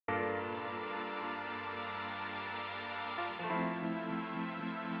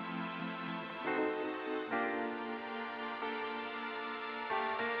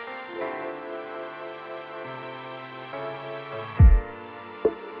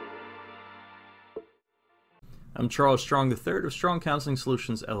I'm Charles Strong III of Strong Counseling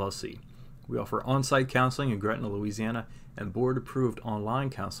Solutions LLC. We offer on-site counseling in Gretna, Louisiana, and board-approved online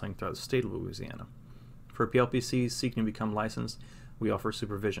counseling throughout the state of Louisiana. For PLPCs seeking to become licensed, we offer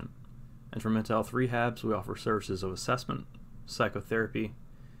supervision. And for mental health rehabs, we offer services of assessment, psychotherapy,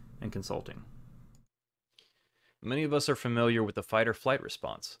 and consulting. Many of us are familiar with the fight or flight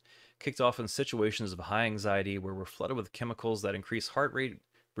response, kicked off in situations of high anxiety where we're flooded with chemicals that increase heart rate,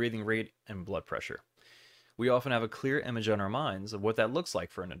 breathing rate, and blood pressure. We often have a clear image in our minds of what that looks like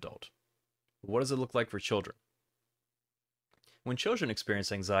for an adult. What does it look like for children? When children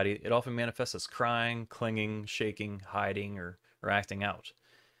experience anxiety, it often manifests as crying, clinging, shaking, hiding, or acting out.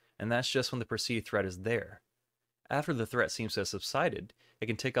 And that's just when the perceived threat is there. After the threat seems to have subsided, it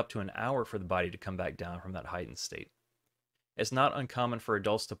can take up to an hour for the body to come back down from that heightened state. It's not uncommon for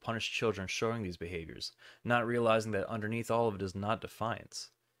adults to punish children showing these behaviors, not realizing that underneath all of it is not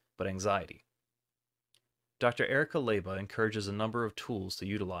defiance, but anxiety. Dr. Erica Leba encourages a number of tools to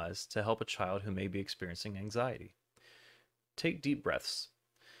utilize to help a child who may be experiencing anxiety. Take deep breaths.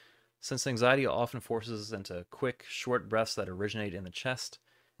 Since anxiety often forces us into quick, short breaths that originate in the chest,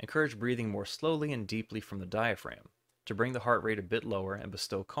 encourage breathing more slowly and deeply from the diaphragm to bring the heart rate a bit lower and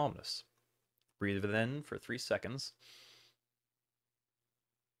bestow calmness. Breathe in for 3 seconds.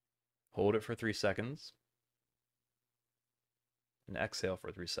 Hold it for 3 seconds. And exhale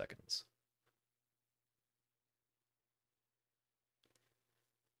for 3 seconds.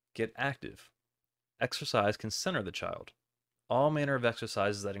 Get active. Exercise can center the child. All manner of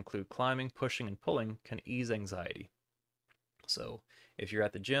exercises that include climbing, pushing, and pulling can ease anxiety. So if you're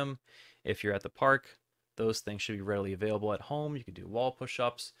at the gym, if you're at the park, those things should be readily available at home. You can do wall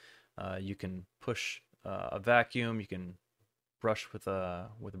push-ups. You can push a vacuum. You can brush with a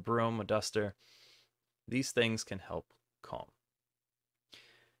broom, a duster. These things can help calm.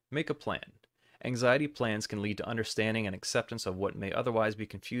 Make a plan. Anxiety plans can lead to understanding and acceptance of what may otherwise be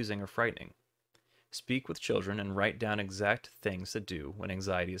confusing or frightening. Speak with children and write down exact things to do when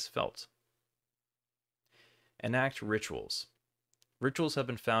anxiety is felt. Enact rituals. Rituals have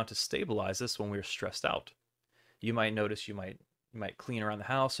been found to stabilize us when we are stressed out. You might notice you might clean around the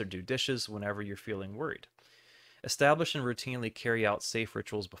house or do dishes whenever you're feeling worried. Establish and routinely carry out safe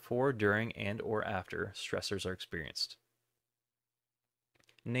rituals before, during, and or after stressors are experienced.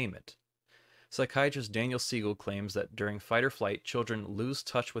 Name it. Psychiatrist Daniel Siegel claims that during fight or flight, children lose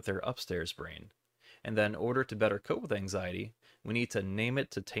touch with their upstairs brain, and that in order to better cope with anxiety, we need to name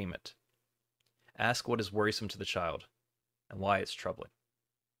it to tame it. Ask what is worrisome to the child, and why it's troubling.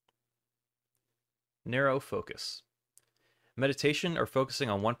 Narrow focus. Meditation or focusing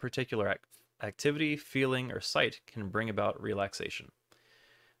on one particular activity, feeling, or sight can bring about relaxation.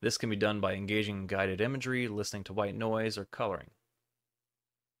 This can be done by engaging in guided imagery, listening to white noise, or coloring.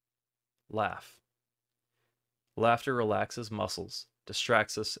 Laugh. Laughter relaxes muscles,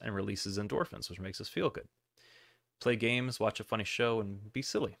 distracts us, and releases endorphins, which makes us feel good. Play games, watch a funny show, and be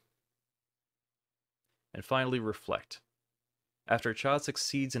silly. And finally, reflect. After a child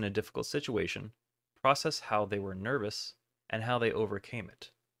succeeds in a difficult situation, process how they were nervous and how they overcame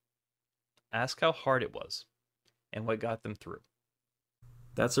it. Ask how hard it was and what got them through.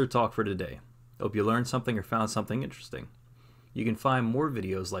 That's our talk for today. Hope you learned something or found something interesting. You can find more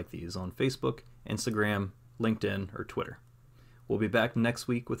videos like these on Facebook, Instagram, LinkedIn, or Twitter. We'll be back next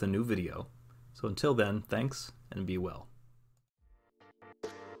week with a new video. So until then, thanks and be well.